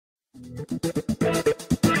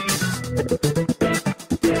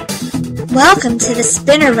Welcome to the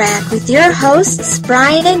Spinner Rack with your hosts,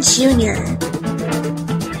 Brian and Junior.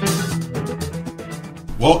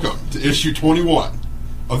 Welcome to issue 21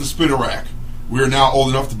 of the Spinner Rack. We are now old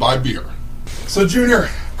enough to buy beer. So, Junior,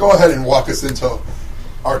 go ahead and walk us into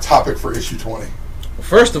our topic for issue 20.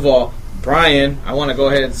 First of all, Brian, I want to go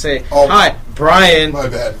ahead and say, hi, Brian. My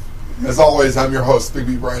bad. As always, I'm your host, Big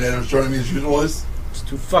B Brian Adams. Joining me as usual is... It's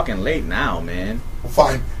too fucking late now, man. Well,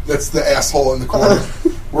 fine. That's the asshole in the corner.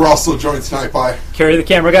 We're also joined tonight by... Cary the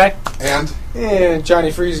camera guy. And Johnny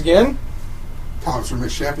Freeze again. Comics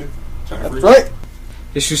Remixed champion. Johnny That's Freeze. right.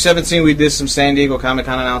 Issue 17, we did some San Diego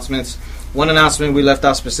Comic-Con announcements. One announcement we left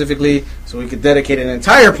out specifically so we could dedicate an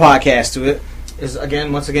entire podcast to it is,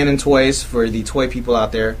 once again, in toys for the toy people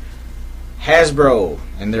out there. Hasbro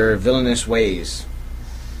and their villainous ways.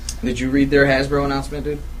 Did you read their Hasbro announcement,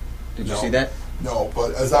 dude? Did you see that? No,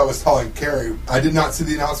 but as I was telling Cary, I did not see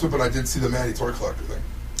the announcement, but I did see the Matty toy collector thing.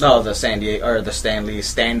 Oh, the San Diego, or the Stanley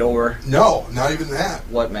standover. No, not even that.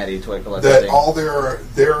 What Matty toy collector That thing? all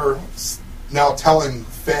they're now telling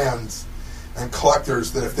fans and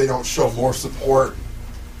collectors that if they don't show more support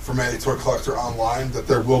for Matty Toy Collector online, that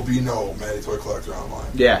there will be no Matty Toy Collector online.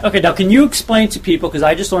 Yeah. Okay, now can you explain to people, because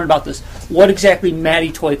I just learned about this, what exactly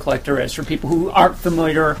Matty Toy Collector is for people who aren't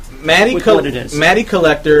familiar with what it is? Matty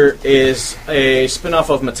Collector is a spin-off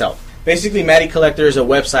of Mattel. Basically, Matty Collector is a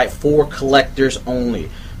website for collectors only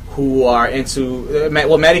who are into...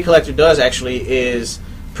 what Matty Collector does, actually, is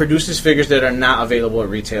produces figures that are not available at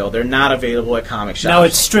retail. They're not available at comic shops. No,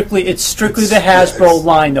 it's strictly the Hasbro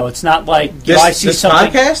line, though. It's not like this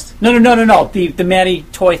podcast? No. The Matty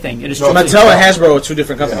toy thing. It is strictly Mattel and Hasbro are two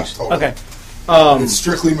different companies. Yeah, totally. Okay. It's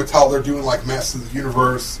strictly Mattel. They're doing like Masters of the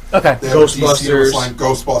Universe. Okay. They have Ghostbusters.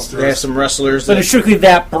 Ghostbusters. They have some wrestlers. But it's strictly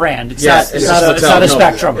that brand. It's Yes, not a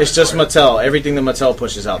spectrum. It's just Mattel. Everything that Mattel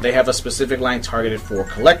pushes out. They have a specific line targeted for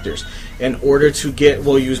collectors. In order to get,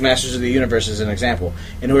 we'll use Masters of the Universe as an example.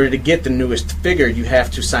 In order to get the newest figure, you have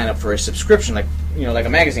to sign up for a subscription, like a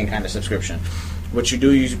magazine kind of subscription. What you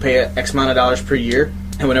do is you pay X amount of dollars per year,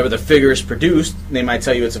 and whenever the figure is produced, they might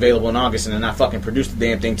tell you it's available in August, and they're not fucking produce the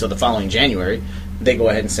damn thing until the following January. They go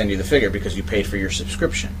ahead and send you the figure because you paid for your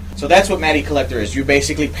subscription. So that's what Matty Collector is. You're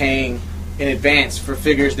basically paying in advance for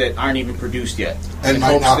figures that aren't even produced yet. And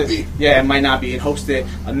might not be. Yeah, it might not be. In hopes that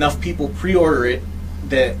enough people pre-order it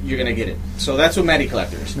that you're going to get it. So that's what Matty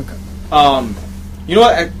Collector is. Okay. You know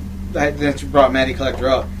what? That you brought Matty Collector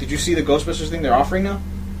up. Did you see the Ghostbusters thing they're offering now?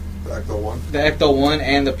 The Ecto 1? The Ecto 1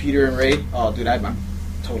 and the Peter and Ray. Oh, dude, I'm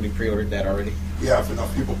totally pre-ordered that already. Yeah, if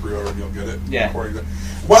enough people pre-order, you'll get it. Yeah.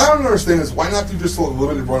 What I don't understand is why not do just a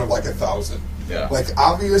limited run of like 1,000? Yeah. Like,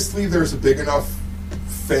 obviously, there's a big enough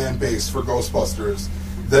fan base for Ghostbusters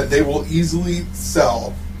that they will easily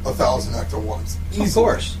sell 1,000 Ecto 1s. Easily. Of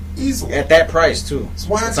course. Easily. At that price, too. So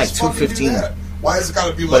why not it's just like fucking do $215. that? Why has it got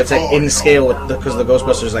to be like... But it's like in scale because the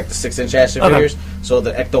Ghostbusters is like the 6-inch action figures. So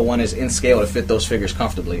the Ecto 1 is in scale to fit those figures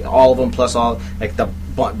comfortably. All of them plus all, like the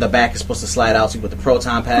back is supposed to slide out with the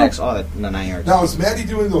proton packs, all that in the 9 yards. Now, is Matty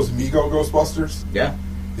doing those Mego Ghostbusters? Yeah.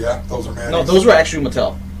 Yeah, those are Matty's? No, those were actually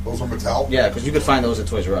Mattel. Those are Mattel? Yeah, because you could find those at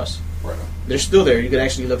Toys R Us. Right on. They're still there. You could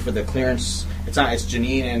actually look for the clearance. It's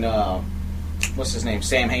Janine and, what's his name?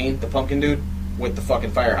 Sam Hain, the pumpkin dude, with the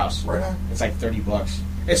fucking firehouse. Right on. It's like $30.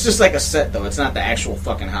 It's just like a set, though. It's not the actual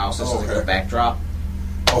fucking house. It's like the backdrop.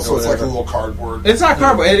 Oh, so it's like a little cardboard. It's not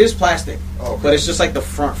cardboard. It is plastic. Oh, okay. But it's just like the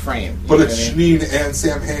front frame. But it's Janine and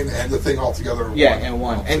Sam Hain and the thing all together. Yeah, and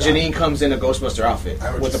one. And Janine comes in a Ghostbuster outfit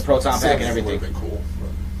with the proton pack and everything. Would have been cool.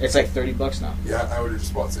 It's like $30 now. Yeah, I would have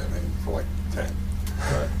just bought Sam Hain for like 10.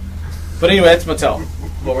 But anyway, that's Mattel.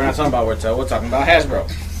 But we're not talking about Mattel. We're talking about Hasbro.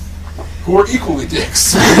 Who are equally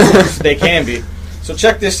dicks. They can be. So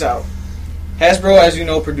check this out. Hasbro, as you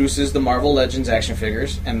know, produces the Marvel Legends action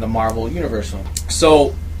figures and the Marvel Universal.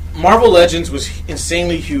 So Marvel Legends was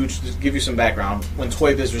insanely huge. To give you some background, when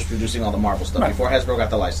Toy Biz was producing all the Marvel stuff before Hasbro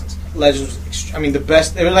got the license. Legends was, the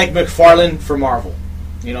best. They were like McFarlane for Marvel,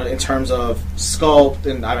 in terms of sculpt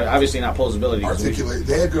and obviously not posability. Articulate.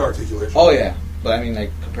 They had good articulation. Oh yeah, but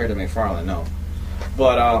compared to McFarlane, no.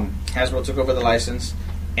 But Hasbro took over the license,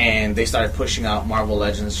 and they started pushing out Marvel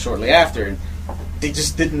Legends shortly after. And they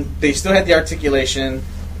just didn't. They still had the articulation,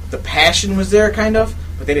 the passion was there, kind of,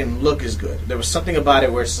 but they didn't look as good. There was something about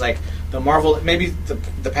it where it's like the Marvel, maybe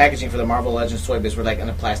the packaging for the Marvel Legends Toy Biz were like in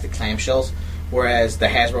the plastic clamshells, whereas the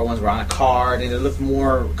Hasbro ones were on a card, and it looked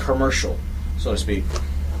more commercial, so to speak.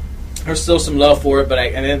 There's still some love for it, but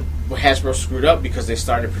and then Hasbro screwed up because they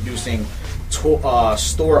started producing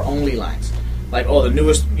store-only lines. Like, the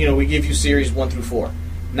newest, we give you series 1 through 4.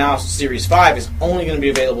 Now Series 5 is only going to be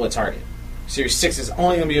available at Target. Series 6 is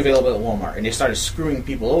only going to be available at Walmart. And they started screwing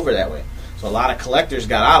people over that way. So a lot of collectors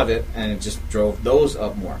got out of it, and it just drove those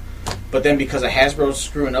up more. But then because of Hasbro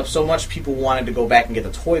screwing up so much, people wanted to go back and get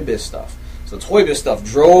the Toy Biz stuff. So the Toy Biz stuff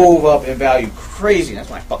drove up in value crazy. That's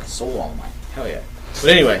when I fucking sold all of mine. Hell yeah. But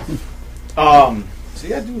anyway, so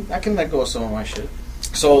yeah, I can let go of some of my shit.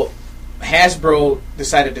 So Hasbro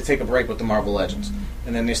decided to take a break with the Marvel Legends,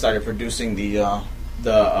 and then they started producing the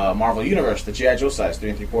Marvel Universe, the G.I. Joe size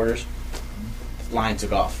 3 3/4. Line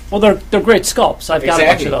took off. Well, they're great sculpts. I've got a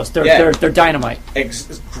bunch of those. They're dynamite.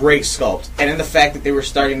 Great sculpt, and then the fact that they were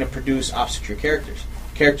starting to produce obscure characters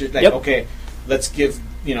like okay, let's give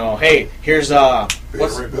hey, here's Beta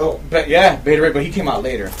Ray Bill. Beta Ray, but he came out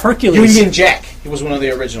later. Hercules. Union Jack. He was one of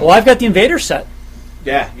the originals. Well, I've got the Invader set.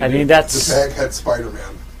 Yeah, I mean that's the Baghead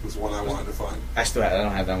Spider-Man was one I wanted to find. I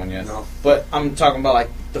don't have that one yet. No, but I'm talking about like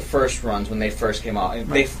the first runs when they first came out. And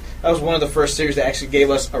that was one of the first series that actually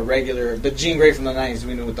gave us the Jean Grey from the 90s,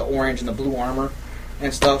 with the orange and the blue armor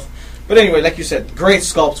and stuff. But anyway, like you said, great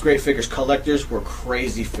sculpts, great figures. Collectors were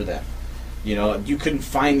crazy for them. You couldn't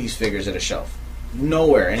find these figures at a shelf.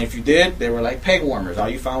 Nowhere. And if you did, they were like peg warmers. All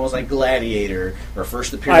you found was like Gladiator or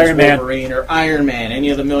First Appearance Iron Man. Wolverine or Iron Man, any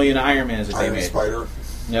of the million Iron Mans that they made. Spider.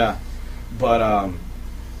 Yeah. But,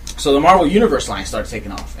 so the Marvel Universe line started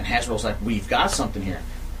taking off, and Hasbro's like, we've got something here.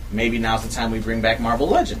 Maybe now's the time we bring back Marvel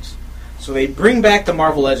Legends. So they bring back the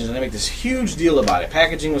Marvel Legends, and they make this huge deal about it.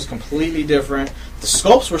 Packaging was completely different. The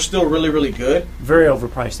sculpts were still really, really good. Very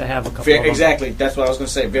overpriced. I have a couple of them. Exactly. That's what I was going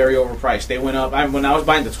to say. Very overpriced. They went up. When I was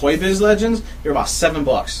buying the Toy Biz Legends, they were about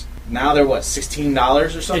 $7. Now they're, what,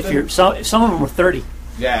 $16 or something? Some of them were $30.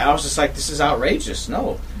 Yeah, I was just like, this is outrageous.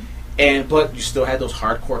 No. But you still had those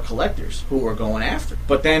hardcore collectors who were going after.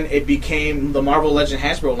 But then it became, the Marvel Legend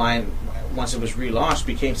Hasbro line, once it was relaunched,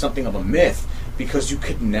 became something of a myth because you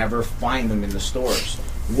could never find them in the stores.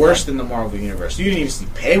 Worse than the Marvel Universe. You didn't even see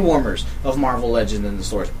pay warmers of Marvel Legends in the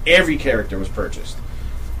stores. Every character was purchased.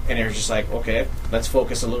 And they were just like, okay, let's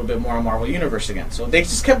focus a little bit more on Marvel Universe again. So they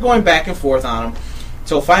just kept going back and forth on them.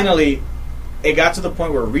 Till finally, it got to the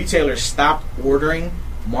point where retailers stopped ordering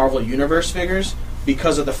Marvel Universe figures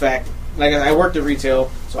because of the fact, like I worked at retail,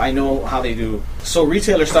 so I know how they do. So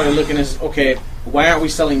retailers started looking at, okay, why aren't we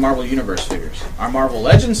selling Marvel Universe figures? Our Marvel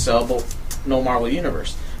Legends sell, but no Marvel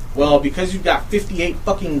Universe. Well, because you've got 58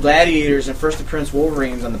 fucking Gladiators and First Appearance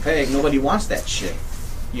Wolverines on the peg, nobody wants that shit.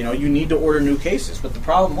 You need to order new cases. But the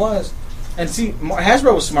problem was, and see,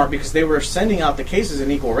 Hasbro was smart because they were sending out the cases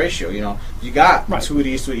in equal ratio. You got two of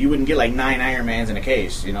these, you wouldn't get like 9 Iron Mans in a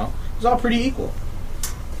case. It was all pretty equal.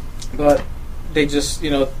 But they just,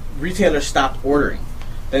 retailers stopped ordering.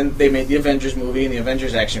 Then they made the Avengers movie, and the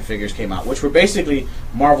Avengers action figures came out, which were basically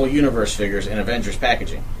Marvel Universe figures in Avengers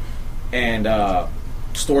packaging. And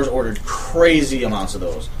stores ordered crazy amounts of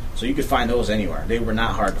those, so you could find those anywhere. They were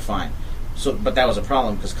not hard to find. But that was a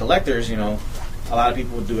problem because collectors, a lot of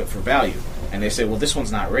people would do it for value, and they say, well, this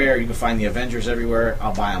one's not rare. You can find the Avengers everywhere.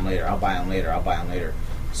 I'll buy them later. I'll buy them later. I'll buy them later.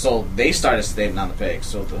 So they started staying on the peg.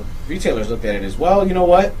 So the retailers looked at it as, well, you know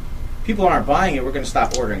what? People aren't buying it. We're going to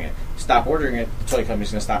stop ordering it. Stop ordering it. The toy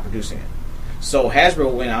company's going to stop producing it. So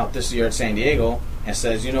Hasbro went out this year at San Diego and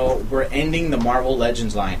says, we're ending the Marvel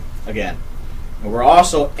Legends line again. And we're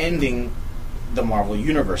also ending the Marvel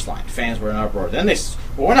Universe line. Fans were in uproar. Then they said,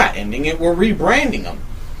 well, we're not ending it. We're rebranding them.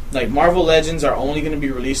 Like, Marvel Legends are only going to be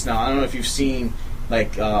released now. I don't know if you've seen,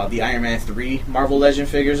 like, the Iron Man 3 Marvel Legend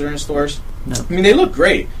figures are in stores. No. I mean, they look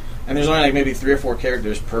great. And there's only, like, maybe 3 or 4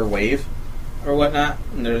 characters per wave or whatnot.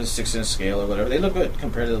 And they're 6-inch scale or whatever. They look good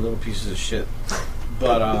compared to the little pieces of shit.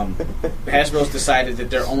 But Hasbro's decided that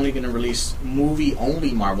they're only going to release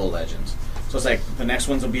movie-only Marvel Legends. So it's like the next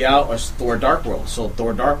ones will be out is Thor Dark World. So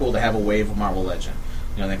Thor Dark World, they have a wave of Marvel Legend.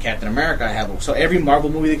 Then Captain America, so every Marvel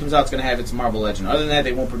movie that comes out is going to have its Marvel Legend. Other than that,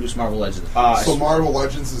 they won't produce Marvel Legends. So Marvel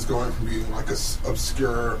Legends is going from being like a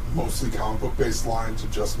obscure, mostly comic book based line to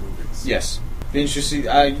just movies. Yes. Didn't you see?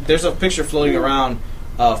 There's a picture floating around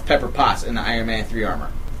of Pepper Potts in the Iron Man 3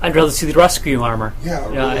 armor. I'd rather see the rescue armor. Yeah,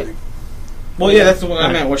 really. Well, yeah, that's the one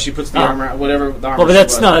I meant, where she puts the armor, whatever the armor. Well, but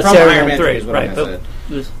that's not from Iron Man 3, 3, is what right?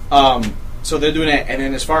 I said. So they're doing that, and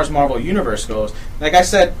then as far as Marvel Universe goes, like I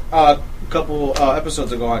said a couple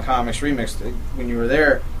episodes ago on Comics Remixed, when you were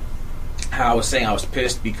there, how I was saying I was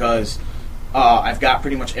pissed because I've got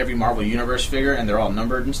pretty much every Marvel Universe figure, and they're all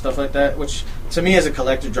numbered and stuff like that, which to me as a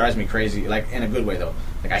collector drives me crazy, like in a good way though.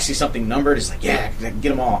 Like I see something numbered, it's like, yeah, get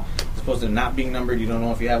them all. As opposed to not being numbered, you don't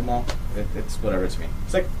know if you have them all. It's whatever it's me.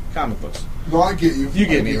 It's like comic books. No, I get you. You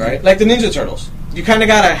get me, right? Like the Ninja Turtles. You kind of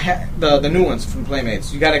gotta the new ones from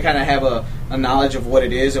Playmates. You gotta kind of have a knowledge of what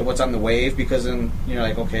it is and what's on the wave, because then you're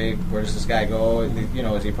like, okay, where does this guy go? You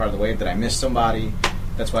know, is he part of the wave? Did I miss somebody?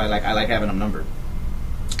 That's why I like having them numbered.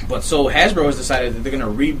 But so Hasbro has decided that they're going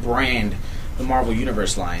to rebrand the Marvel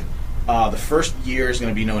Universe line. The first year is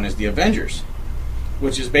going to be known as the Avengers,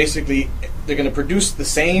 which is basically they're going to produce the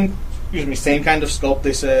same kind of sculpt,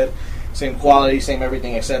 they said, same quality, same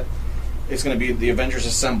everything, except it's going to be the Avengers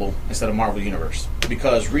Assemble instead of Marvel Universe,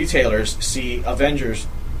 because retailers see Avengers.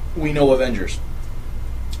 We know Avengers.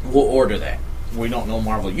 We'll order that. We don't know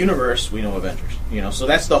Marvel Universe. We know Avengers. You know, so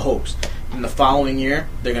that's the hopes. In the following year,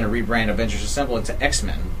 they're going to rebrand Avengers Assemble into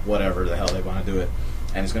X-Men, whatever the hell they want to do it,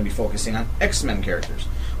 and it's going to be focusing on X-Men characters,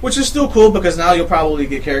 which is still cool because now you'll probably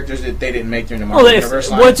get characters that they didn't make during the Marvel Universe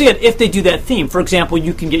line. Once again, if they do that theme, for example,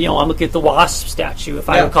 you can get, I'm looking at the Wasp statue. If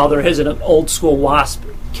I recall, there is an old school Wasp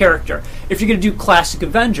character. If you're going to do classic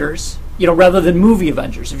Avengers, rather than movie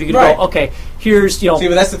Avengers, if you're going to go, okay, here's, See, but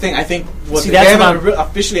that's the thing. I think they haven't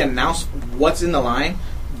officially announced what's in the line,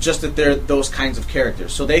 just that they're those kinds of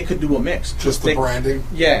characters. So they could do a mix. Just the branding?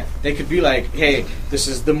 Yeah. They could be like, hey, this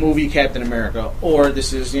is the movie Captain America, or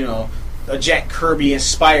this is, a Jack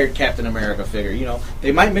Kirby-inspired Captain America figure.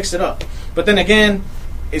 They might mix it up. But then again,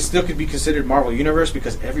 it still could be considered Marvel Universe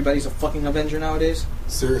because everybody's a fucking Avenger nowadays.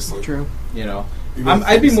 Seriously. True.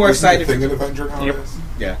 I'd be more excited. Thing an Avenger nowadays?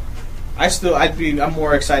 Yeah. I'm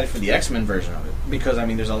more excited for the X-Men version of it because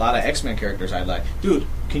there's a lot of X-Men characters I'd like. Dude,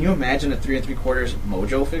 can you imagine a 3 3/4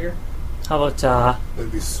 Mojo figure? How about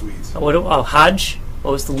that'd be sweet. Hodge?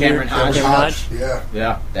 What was the Cameron Hodge? Hodge?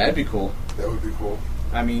 Yeah, that'd be cool. That would be cool.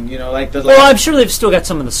 Well, I'm sure they've still got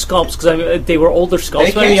some of the sculpts because they were older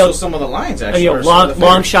sculpts. They canceled some of the lines actually.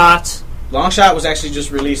 Long shots. Long Shot was actually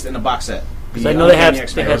just released in a box set. Because I know they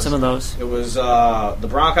had some of those. It was the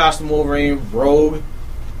brown costume Wolverine, Rogue,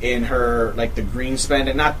 in her the green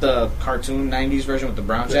spandex, not the cartoon '90s version with the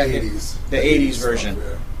brown jacket. The 80s version.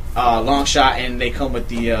 Stuff, Long Shot, and they come with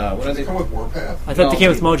the what are they? Come with Warpath. I thought they came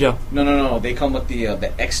with Mojo. No. They come with the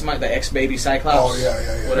X baby Cyclops. Oh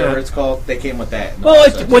yeah. Whatever it's called. They came with that.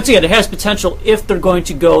 Well, once again, it has potential if they're going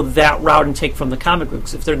to go that route and take from the comic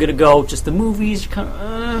books. If they're going to go just the movies,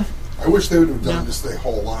 I wish they would have done just a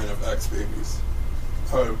whole line of X babies.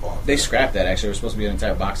 They scrapped that. Actually, it was supposed to be an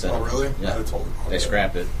entire box set. Oh really? Yeah. I totally they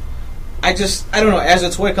scrapped it. I don't know. As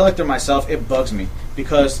a toy collector myself, it bugs me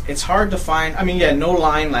because it's hard to find. No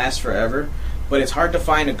line lasts forever, but it's hard to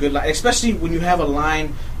find a good line, especially when you have a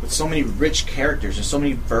line with so many rich characters and so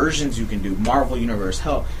many versions you can do. Marvel Universe,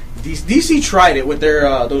 hell, DC tried it with their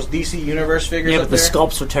those DC Universe figures. Yeah, but the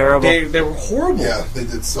sculpts were terrible. They were horrible. Yeah, they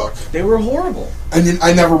did suck. They were horrible. And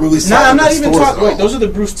I never really saw. I'm not even talking. Wait, those are the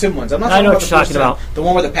Bruce Timm ones. I'm not. I know what you're talking about. The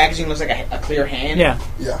one where the packaging looks like a clear hand. Yeah.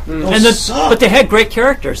 But they had great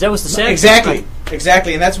characters. That was the sad.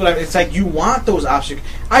 Exactly, and that's what it's like. You want those options.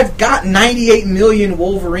 I've got 98 million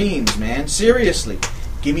Wolverines, man. Seriously,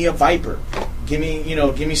 give me a Viper. Give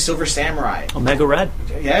me Silver Samurai. Omega Red.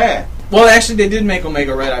 Yeah. Well, actually, they did make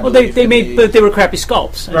Omega Red. But they were crappy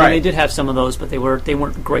sculpts. They did have some of those, but they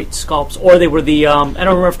weren't great sculpts. Or they were the I don't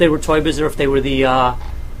remember if they were Toy Biz or if they were the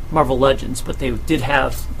Marvel Legends, but they did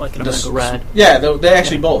have an Omega Red. Yeah, they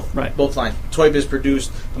actually both. Right. Both lines. Toy Biz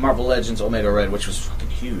produced the Marvel Legends Omega Red, which was fucking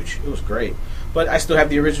huge. It was great. But I still have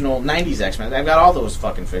the original '90s X-Men. I've got all those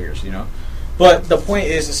fucking figures, But the point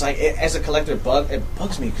is, it's like as a collector, it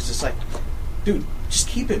bugs me because it's like, dude, just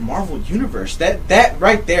keep it Marvel Universe. That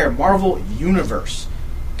right there, Marvel Universe,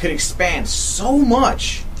 could expand so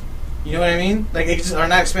much. You know what I mean? Or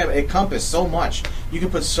not expand, but encompass so much. You can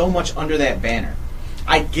put so much under that banner.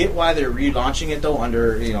 I get why they're relaunching it though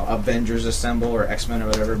under Avengers Assemble or X-Men or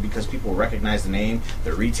whatever, because people recognize the name,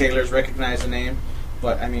 the retailers recognize the name.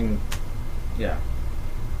 But yeah,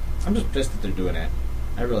 I'm just pissed that they're doing that.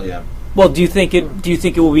 I really am. Well, do you think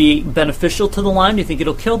it will be beneficial to the line? Do you think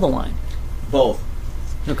it'll kill the line? Both.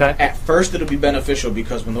 Okay. At first, it'll be beneficial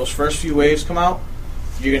because when those first few waves come out,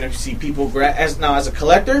 you're going to see people as a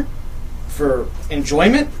collector, for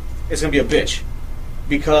enjoyment, it's going to be a bitch.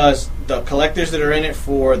 Because the collectors that are in it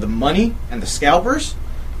for the money and the scalpers,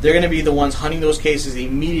 they're going to be the ones hunting those cases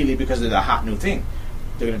immediately because they're the hot new thing.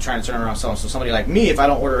 They're going to try and turn around and sell them. So somebody like me, if I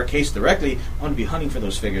don't order a case directly, I'm going to be hunting for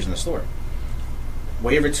those figures in the store.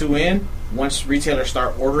 Wave or two in, once retailers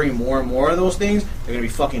start ordering more and more of those things, they're going to be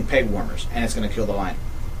fucking peg warmers, and it's going to kill the line.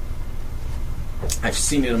 I've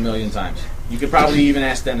seen it a million times. You could probably even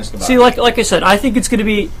ask Dennis about it. See, like I said, I think it's going to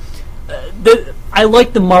be... I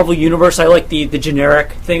like the Marvel Universe. I like the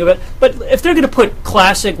generic thing of it. But if they're going to put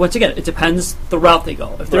classic... Once again, it depends the route they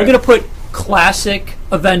go. If they're going to put classic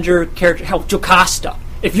Avenger character... Jocasta.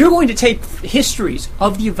 If you're going to take histories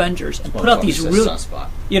of the Avengers and put out these really...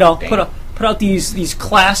 put out these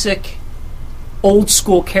classic old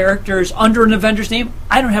school characters under an Avengers name,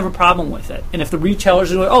 I don't have a problem with it. And if the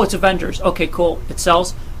retailers are like, oh, it's Avengers, okay, cool, it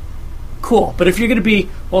sells, cool. But if you're going to be,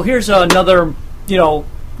 well, here's another,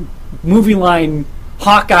 movie line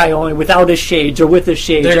Hawkeye only without his shades or with his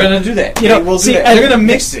shades. They're going to do that. They're going to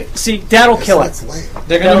mix it. See, that'll kill it.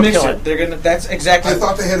 They're going to mix it. That's exactly. I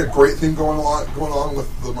thought they had a great thing going on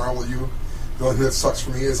with the Marvel U. The only thing that sucks for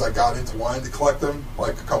me is I got into wanting to collect them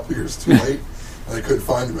like a couple years too late, and I couldn't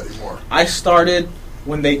find them anymore. I started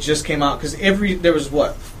when they just came out because there was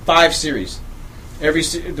 5 series.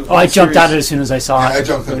 I jumped on it as soon as I saw it. I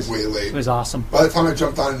jumped on it way late. It was awesome. By the time I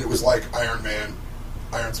jumped on it, it was like Iron Man,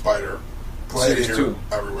 Iron Spider, Gladiator,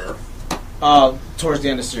 everywhere. Towards the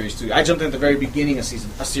end of Series 2. I jumped in at the very beginning of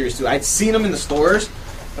Series 2. I'd seen them in the stores,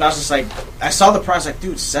 but I was just like, I saw the price, like,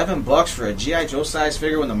 dude, $7 for a G.I. Joe size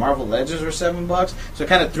figure when the Marvel Legends were $7. So it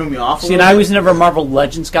kind of threw me off a little bit. I was never a Marvel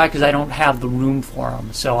Legends guy because I don't have the room for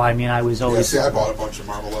them. So, I mean, I was always... I bought a bunch of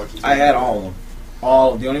Marvel Legends. I had all of them.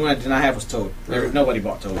 The only one I did not have was Toad. Nobody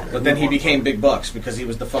bought Toad. But then he became Big Bucks because he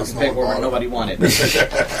was the fucking pig warmer nobody wanted.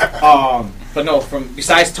 But no,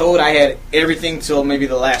 besides Toad, I had everything till maybe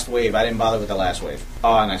the last wave. I didn't bother with the last wave.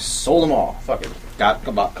 And I sold them all. Fuck it. Got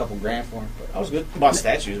about a couple grand for them. But I was good. Bought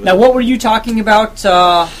statues. Now, what were you talking about,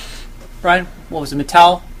 Brian? What was it,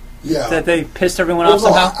 Mattel? Yeah. That they pissed everyone off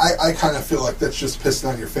somehow? I kind of feel like that's just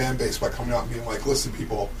pissing on your fan base by coming out and being like, listen,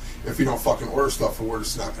 people, if you don't fucking order stuff, we're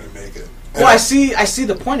just not going to make it. And I see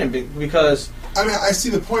the point in it because... I mean, I see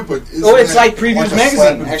the point, but... it's like Previews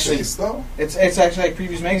Magazine, actually. Face, though? It's actually like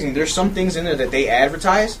Previews Magazine. There's some things in there that they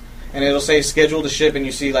advertise, and it'll say scheduled to ship, and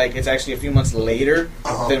you see, like, it's actually a few months later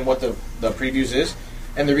than what the previews is.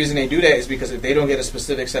 And the reason they do that is because if they don't get a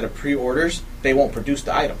specific set of pre-orders, they won't produce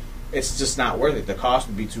the item. It's just not worth it. The cost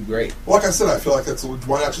would be too great. Well, like I said, I feel like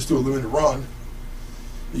why not just do a limited run?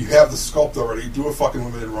 You have the sculpt already. Do a fucking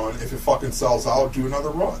limited run. If it fucking sells out, do another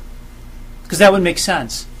run. Because that would make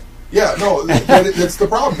sense. Yeah, no, that's the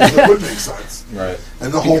problem. It would make sense. Right.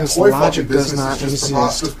 And the whole toy fucking business is just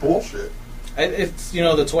preposterous bullshit. It's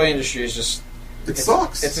the toy industry is just... It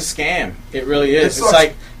sucks. It's a scam. It really is. It's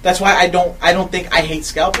like, that's why I don't think I hate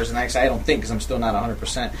scalpers. And actually I don't think, because I'm still not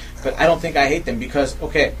 100%. But I don't think I hate them because,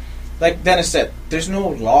 okay, like Dennis said, there's no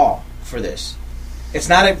law for this. It's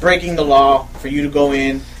not breaking the law for you to go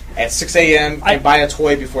in at 6 a.m. and buy a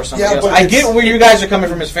toy before somebody else. I get where you guys are coming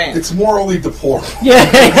from as fans. It's morally deplorable.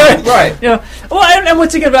 Yeah, right. Well, and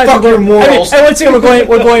once again, morals. And once again,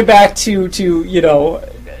 we're going back to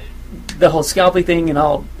the whole scalping thing and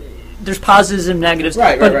all. There's positives and negatives.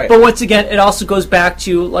 Right. But once again, it also goes back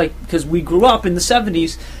to, like, because we grew up in the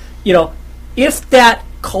 70s, if that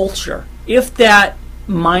culture, if that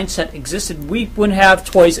mindset existed, we wouldn't have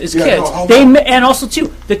toys as kids. And also,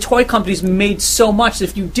 too, the toy companies made so much that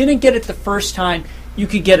if you didn't get it the first time, you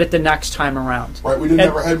could get it the next time around. Right, we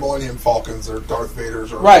never had Millennium Falcons or Darth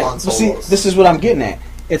Vaders or Han Solos. See, this is what I'm getting at.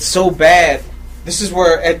 It's so bad. This is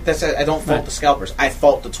where I don't fault the scalpers. I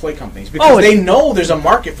fault the toy companies because they know there's a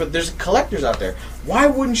market there's collectors out there. Why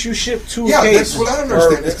wouldn't you ship 2 cases that's what I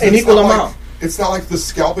understand. an equal amount? It's not like the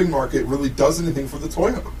scalping market really does anything for the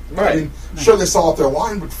toy. Right. I mean, sure, they sell out their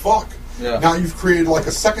line, but fuck. Yeah. Now you've created like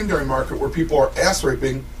a secondary market where people are ass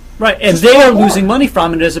raping. Right, and they are losing money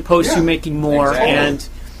from it as opposed to making more. Exactly. And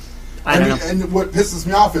I don't know. And what pisses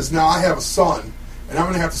me off is now I have a son, and I'm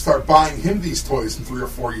going to have to start buying him these toys in 3 or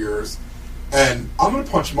 4 years, and I'm going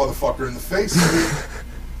to punch a motherfucker in the face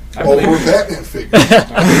over a Batman figure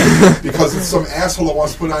because it's some asshole that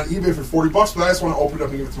wants to put it on eBay for $40, but I just want to open it up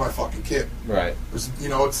and give it to my fucking kid. Right.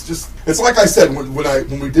 It's like I said when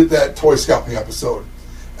we did that toy scalping episode,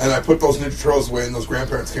 and I put those Ninja Turtles away, and those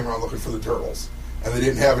grandparents came around looking for the turtles, and they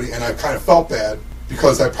didn't have any, and I kind of felt bad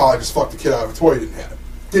because I probably just fucked the kid out of a toy he didn't have.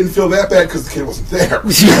 Didn't feel that bad because the kid wasn't there.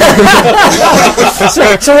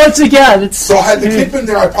 so once again, so had the kid been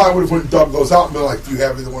there, I probably would have went and dug those out and been like, "Do you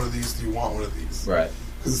have either one of these? Do you want one of these?" Right.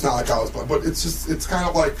 Because it's not like I was, but it's kind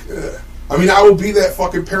of like, I mean, I will be that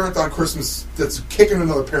fucking parent on Christmas that's kicking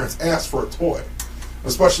another parent's ass for a toy,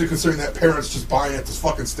 especially considering that parent's just buying it to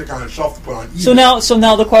fucking stick on a shelf to put on eBay. So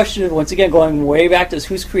now the question, once again, going way back to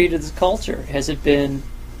who's created this culture? Has it been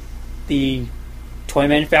the toy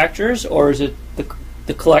manufacturers, or is it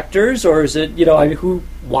the collectors, or is it who?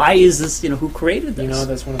 Why is this? Who created this?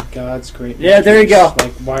 That's one of God's great. Yeah, there you go.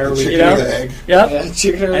 Like, why are we? Chicken or the egg? Yep. Yeah,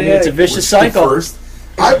 chicken or I the mean, it's a egg. vicious cycle. First,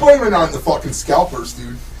 I blame it on the fucking scalpers,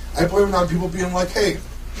 dude. I blame it on people being like, "Hey,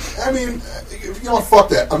 I mean, you know what? Fuck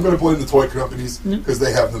that. I'm going to blame the toy companies because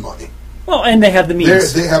they have the money. Well, and they have the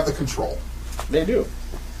means. They have the control. They do.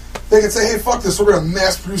 They can say, "Hey, fuck this. We're going to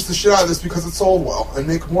mass produce the shit out of this because it sold well and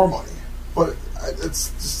make more money." But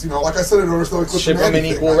it's just, like I said, I noticed like ship them in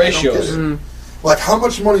equal ratios. Like, how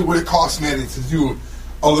much money would it cost Matty to do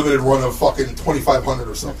a limited run of fucking 2,500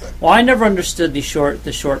 or something? Well, I never understood the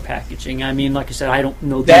short packaging. I mean, like I said, I don't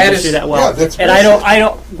know the That industry is- that well, yeah, that's and I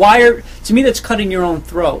don't. Why are to me that's cutting your own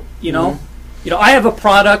throat? You know, I have a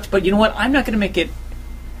product, but you know what? I'm not going to make it.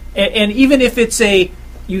 And even if it's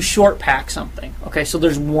you short pack something, okay, so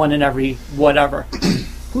there's one in every whatever.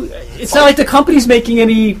 It's not like the company's making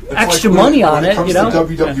any extra like money on when it, comes you know. to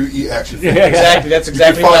WWE action Yeah. figures. Exactly. That's You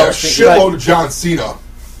exactly can what I find a was thinking. shitload of John Cena,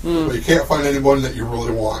 but you can't find anyone that you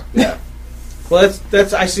really want. Yeah. Well,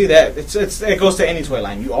 that's I see that. It goes to any toy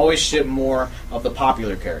line. You always ship more of the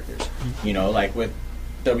popular characters. You know, like with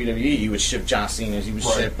WWE, you would ship John Cena's, you would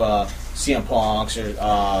ship CM Punk's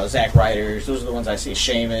or Zack Ryder's. Those are the ones I see.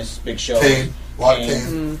 Sheamus, Big Show, Kane, a lot of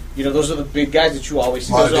Kane. You know, those are the big guys that you always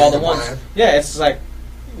see. A lot Those of are all the Daniel ones. Bryan. Yeah, it's like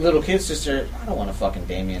little kid sister. I don't want a fucking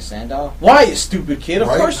Damien Sandow. Why, you stupid kid? Of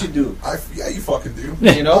Right? course you do. Yeah, you fucking do.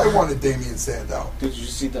 You know? I wanted Damien Sandow. Did you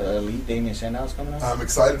see the elite Damien Sandow's coming out? I'm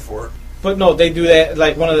excited for it. But no, they do that.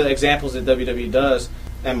 Like one of the examples that WWE does,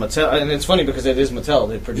 and Mattel, and it's funny because it is Mattel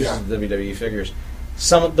that produces the WWE figures.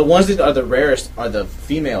 Some of the ones that are the rarest are the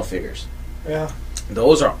female figures. Yeah.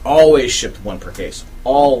 Those are always shipped one per case,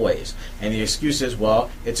 always. And the excuse is, well,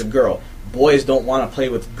 it's a girl. Boys don't want to play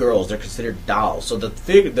with girls; they're considered dolls. So the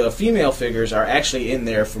female figures are actually in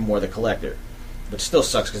there for more the collector, but still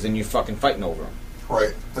sucks because then you're fucking fighting over them.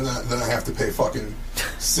 Right. And then I have to pay fucking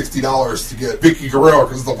 $60 to get Vicky Guerrero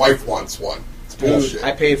because the wife wants one. It's bullshit. Dude,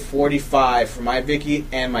 I paid $45 for my Vicky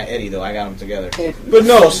and my Eddie, though. I got them together. But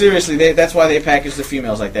no, seriously, that's why they package the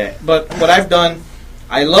females like that. But what I've done,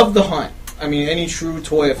 I love the hunt. I mean, any true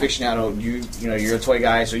toy aficionado, you know, you're a toy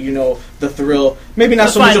guy, so you know the thrill. Maybe not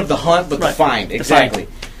so much of the hunt, but the find. Exactly.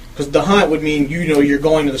 Because the hunt would mean, you know, you're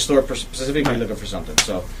going to the store specifically looking for something.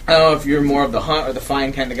 So I don't know if you're more of the hunt or the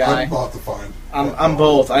find kind of guy. I'm about to find. I'm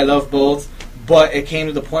both. I love both. But it came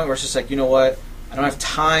to the point where it's just like, you know what? I don't have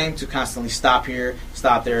time to constantly stop here,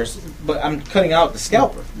 stop there. But I'm cutting out the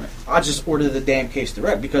scalper. I'll just order the damn case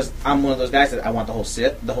direct because I'm one of those guys that I want the whole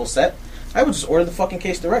set. I would just order the fucking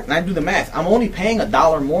case direct, and I do the math. I'm only paying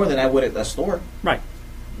 $1 more than I would at a store. Right.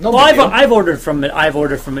 No well, big deal. I've ordered from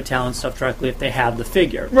Mattel and stuff directly if they have the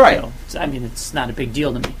figure. Right. You know, I mean, it's not a big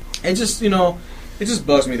deal to me. It just, you know, it just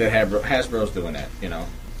bugs me that Hasbro's doing that. You know,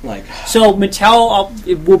 like. So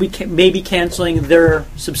Mattel will be maybe canceling their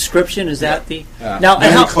subscription. Is that the now?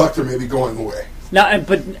 And Many collector may be going away. Now,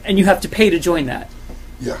 and you have to pay to join that.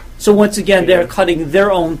 Yeah. So once again, they're cutting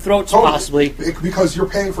their own throats, possibly. Because you're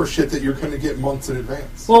paying for shit that you're going to get months in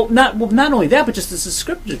advance. Well, not only that, but just the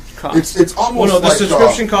subscription cost. It's almost Well, no, the like,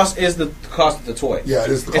 subscription cost is the cost of the toy. Yeah,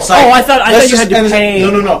 it is the cost. It's like, I thought you had to pay.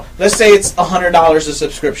 No. Let's say it's $100 a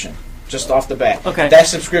subscription, just off the bat. Okay. That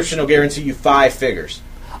subscription will guarantee you 5 figures.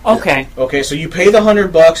 Okay. Okay, so you pay the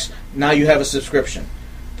 $100, now you have a subscription.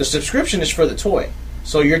 The subscription is for the toy.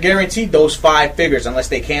 So you're guaranteed those 5 figures unless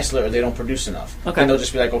they cancel it or they don't produce enough. Okay. And they'll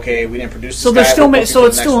just be like, okay, we didn't produce this So they're guy, still we're booking so for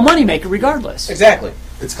it's the still a next one. moneymaker regardless. Exactly.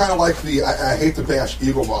 It's kind of like I hate to bash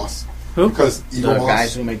Eagle Moss. Who? Because Eagle The Moss.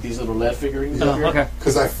 guys who make these little lead figurines. Yeah. up here. Okay.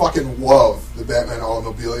 Because I fucking love the Batman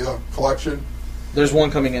Automobilia collection. There's one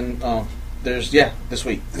coming in. This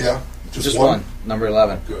week. Yeah. Just one. Number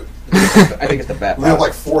 11. Good. I think it's the Bat. We have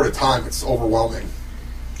like 4 at a time. It's overwhelming.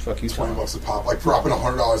 Fuck you, $20 a pop. Like dropping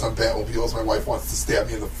 $100 on Batmobiles. My wife wants to stab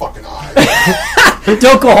me in the fucking eye.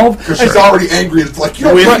 Don't go home. Because she's already angry. It's like, you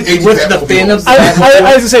don't need 80 with the Batmobiles. bin of- I was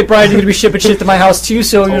going to say, Brian, you're going to be shipping shit to my house too,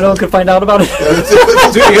 so you know, can find out about it.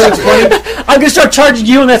 Dude, you know what's funny? I'm going to start charging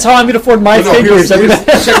you, and that's how I'm going to afford my No, figures. here's- I mean,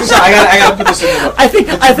 Check this out. I gotta put this in the book.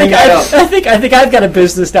 I think I've got a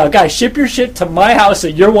business now, guys. Ship your shit to my house,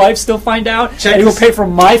 and your wife still find out, Check and you'll this- pay for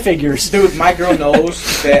my figures. Dude, my girl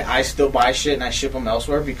knows that I still buy shit and I ship them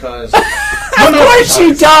elsewhere because... Of course she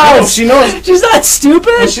No, does. she knows. She's not stupid.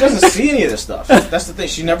 But she doesn't see any of this stuff. That's the thing.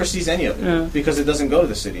 She never sees any of it because it doesn't go to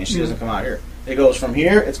the city and she doesn't come out here. It goes from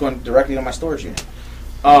here. It's going directly to my storage unit.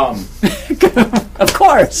 Of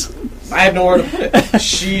course. I have nowhere to put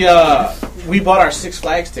it. We bought our Six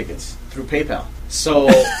Flags tickets through PayPal. So,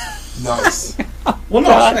 Nice. well,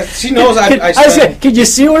 no, she knows I I spend. said, can you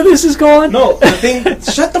see where this is going? No, the thing.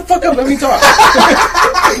 Shut the fuck up. Let me talk.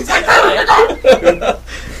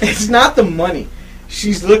 It's not the money.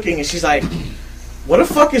 She's looking and she's like, "What the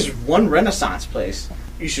fuck is one Renaissance place?"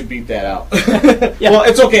 You should beep that out. Yeah. Well,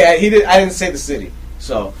 it's okay. I didn't say the city.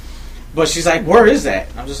 So, but she's like, "Where is that?"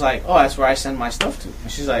 I'm just like, "Oh, that's where I send my stuff to."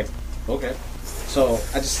 And she's like, "Okay." So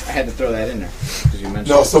I had to throw that in there because you mentioned.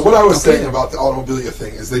 No, so what I was Okay. saying about the Automobilia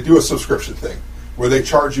thing is they do a subscription thing where they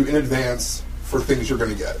charge you in advance for things you're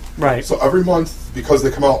going to get. Right. So every month, because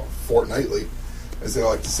they come out fortnightly, as they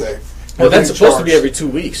like to say. Well, you're that's getting supposed to be charged. every 2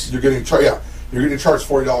 weeks. You're getting charged. Yeah, you're going to charge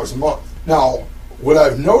 $40 a month. Now, what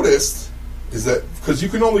I've noticed is that, because you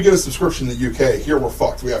can only get a subscription in the UK, here we're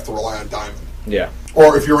fucked. We have to rely on Diamond. Yeah.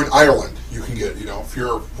 Or if you're in Ireland, you can get, if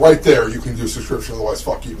you're right there, you can do a subscription, otherwise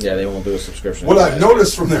fuck you. Yeah, they won't do a subscription. What I've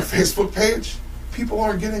noticed from their Facebook page, people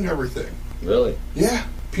aren't getting everything. Really? Yeah.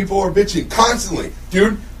 People are bitching constantly.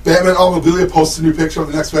 Dude, Batman Automobilia posts a new picture of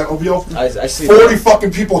the next Batmobile. I see 40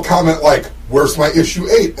 fucking people comment like, where's my issue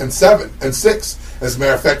 8 and 7 and 6? As a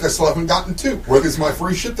matter of fact, I still haven't gotten 2. Where is my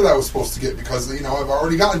free shit that I was supposed to get? Because, I've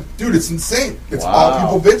already gotten... Dude, it's insane. It's all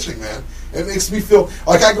people bitching, man. It makes me feel...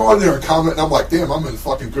 Like, I go on there and comment, and I'm like, damn, I'm in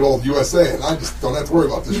fucking good old USA, and I just don't have to worry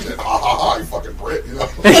about this shit. Ha, ha, ha, you fucking Brit,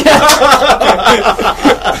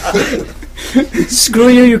 Screw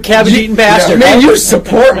you, you cabbage-eating bastard. Man, you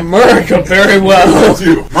support America very well.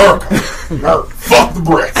 You, America. Fuck the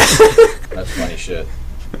Brits. That's funny shit.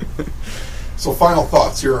 So, final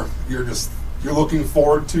thoughts. You're looking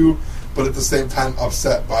forward to, but at the same time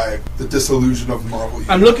upset by the disillusion of Marvel.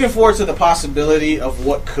 I'm looking forward to the possibility of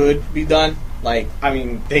what could be done. Like,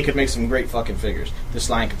 they could make some great fucking figures.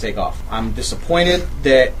 This line could take off. I'm disappointed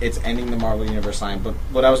that it's ending the Marvel Universe line, but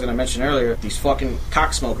what I was going to mention earlier, these fucking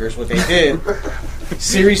cocksmokers, what they did,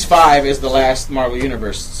 Series 5 is the last Marvel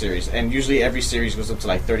Universe series, and usually every series goes up to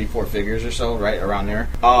like 34 figures or so, right around there.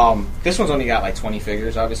 This one's only got like 20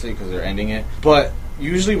 figures, obviously, because they're ending it. But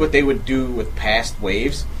usually what they would do with past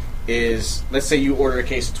waves is, let's say you order a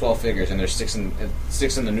case of 12 figures and there's six in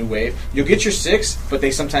the new wave. You'll get your 6, but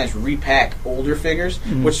they sometimes repack older figures,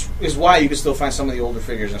 which is why you can still find some of the older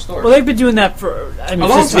figures in stores. Well, they've been doing that for a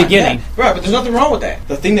long since the time, beginning. yeah. Right, but there's nothing wrong with that.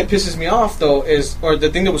 The thing that pisses me off, though, or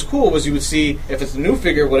the thing that was cool, was you would see, if it's a new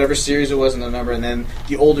figure, whatever series it was in the number, and then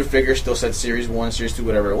the older figure still said Series 1, Series 2,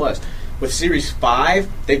 whatever it was. With Series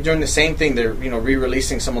 5, they've done the same thing. They're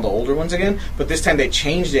re-releasing some of the older ones again, but this time they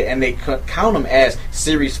changed it and they count them as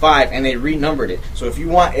Series 5 and they renumbered it. So if you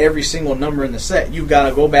want every single number in the set, you've got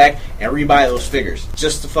to go back and rebuy those figures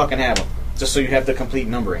just to fucking have them. Just so you have the complete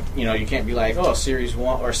numbering. You can't be like, oh, Series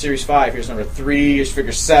 1 or Series 5, here's number 3, here's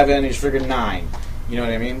figure 7, here's figure 9. You know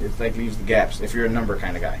what I mean? It like leaves the gaps if you're a number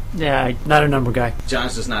kind of guy. Yeah, not a number guy.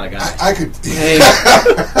 John's just not a guy. I could...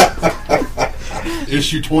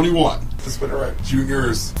 Issue 21. That's been right.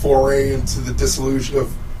 Junior's foray into the dissolution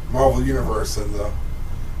of Marvel Universe and the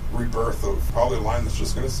rebirth of probably a line that's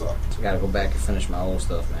just going to suck. I gotta go back and finish my old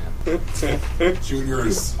stuff, man.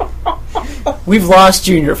 Junior's... We've lost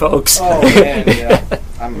Junior, folks. Oh, man, yeah.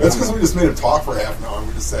 That's because we just made him talk for half an hour and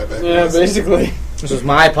we just sat back. Yeah, basically. This was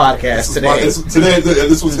my podcast today.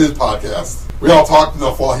 This was his podcast. We all talked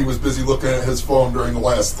enough while he was busy looking at his phone during the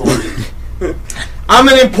last 3. I'm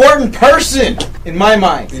an important person in my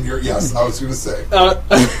mind. Yes, I was going to say.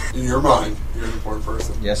 In your mind, you're an important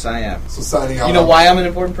person. Yes, I am. So signing out. You know why I'm an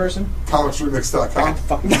important person? ComicsRemixed.com.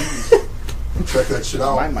 Fucking Check that shit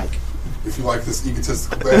out. my mic. If you like this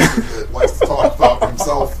egotistical bastard that likes to talk about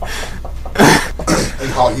himself and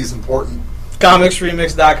how he's important.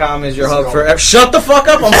 ComicsRemix.com is your hub for... Shut the fuck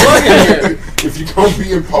up, I'm plugging here. If you're going to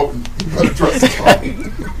be impotent, you better dress it up.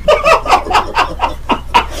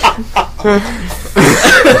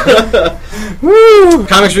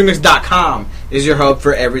 ComicsRemix.com is your hub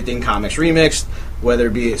for everything Comics Remixed, whether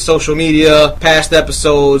it be social media, past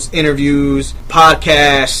episodes, interviews,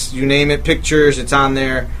 podcasts, you name it, pictures, it's on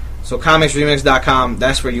there. So ComicsRemix.com,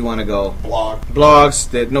 that's where you want to go. Blogs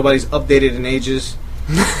that nobody's updated in ages.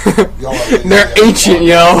 They're ancient,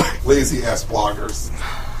 yo. Lazy ass bloggers.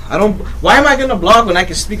 Why am I going to blog when I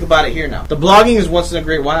can speak about it here now? The blogging is once in a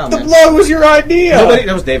great while, man. The blog was your idea.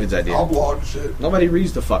 That was David's idea. I'll blog shit. Nobody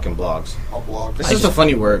reads the fucking blogs. I'll blog. This is a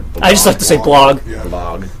funny word. Blog. I just like to say blog. Yeah.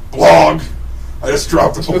 Blog. Blog. I just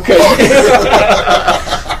dropped a blog. Okay.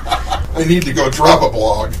 I need to go drop a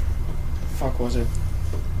blog. Fuck was it?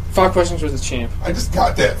 5 questions with the champ. I just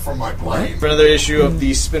got that from my brain. For another issue of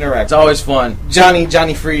the Spinner Rack. It's always fun.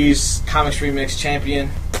 Johnny Freeze, Comics Remix champion.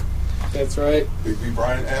 That's right. Big B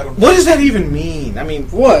Brian Adams. What does that even mean? I mean,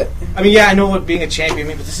 What? yeah, I know what being a champion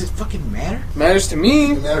means, but does it fucking matter? Matters to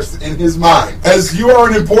me. It matters in his mind. As you are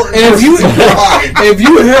an important And person in your mind. If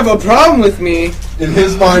you have a problem with me, In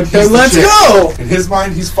his mind, he's then the let's champ. go. In his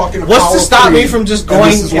mind, he's fucking What's Apollo to stop 3, me from just and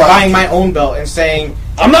going this is and why- buying my own belt and saying,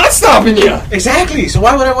 I'm not stopping you. exactly, so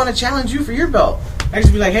why would I want to challenge you for your belt? I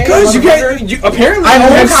just be like, hey, Because motherfucker, apparently I you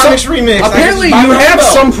own have Comics some, Remix. apparently I can just buy you my own have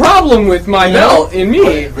belt. some problem with my No. belt in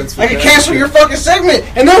me. Vince I can McMahon cancel shit. your fucking segment,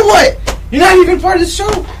 and then what? You're not even part of the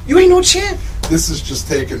show. You ain't no champ. This is just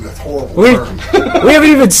taking a horrible We turn. haven't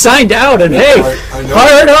even signed out, and hey, Right, I know.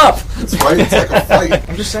 fire it up. That's right. It's like a fight.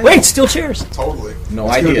 I'm just saying. Wait, steel chairs. Totally. No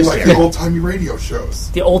it's idea, Gonna be like Scary. the old timey radio shows.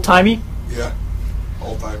 The old timey. Yeah.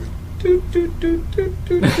 Old timey. All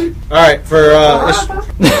right, for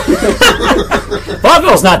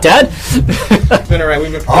Vaudeville's not dead. it's been alright.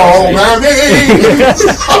 We've been Oh,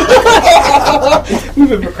 procrastinating. We've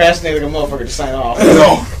been procrastinating like a motherfucker to sign off.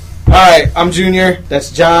 No. All right, I'm Junior.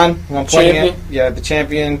 That's John. Who I'm pointing at. Champion. Yeah, the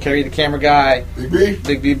champion, Cary, the camera guy, Big B,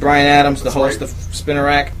 Big B, Brian Adams, That's the host right. of Spinner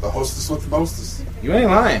Rack. the hostess with the mostest. You ain't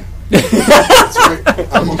lying. That's right.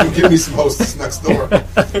 I'm going to give me some hostess next door.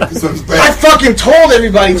 Because I'm I back. fucking told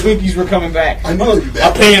everybody Twinkies were coming back. I knew they'd be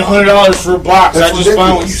back. I'm paying $100 for a box. That's I just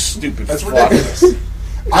found one. ridiculous. You stupid That's fuck. ridiculous.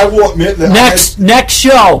 I will admit that Next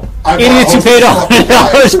show, I bought idiots who paid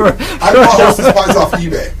 $100 for. I bought hostess pies off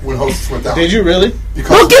eBay when hostess went down. Did you really?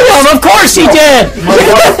 Because Look at him! Of course he did. my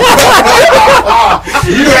wife,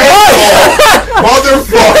 you asshole,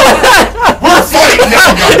 motherfucker! We're fighting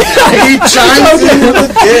now, goddammit. He chimes in with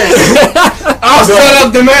the dick. I'll set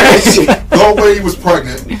up the match. The old lady was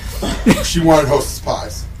pregnant. She wanted hostess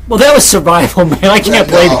pies. Well, that was survival, man. I can't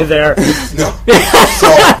blame you there. No. So,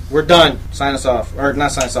 We're done. Sign us off. Or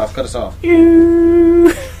not sign us off. Cut us off.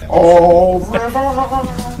 oh,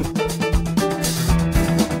 river.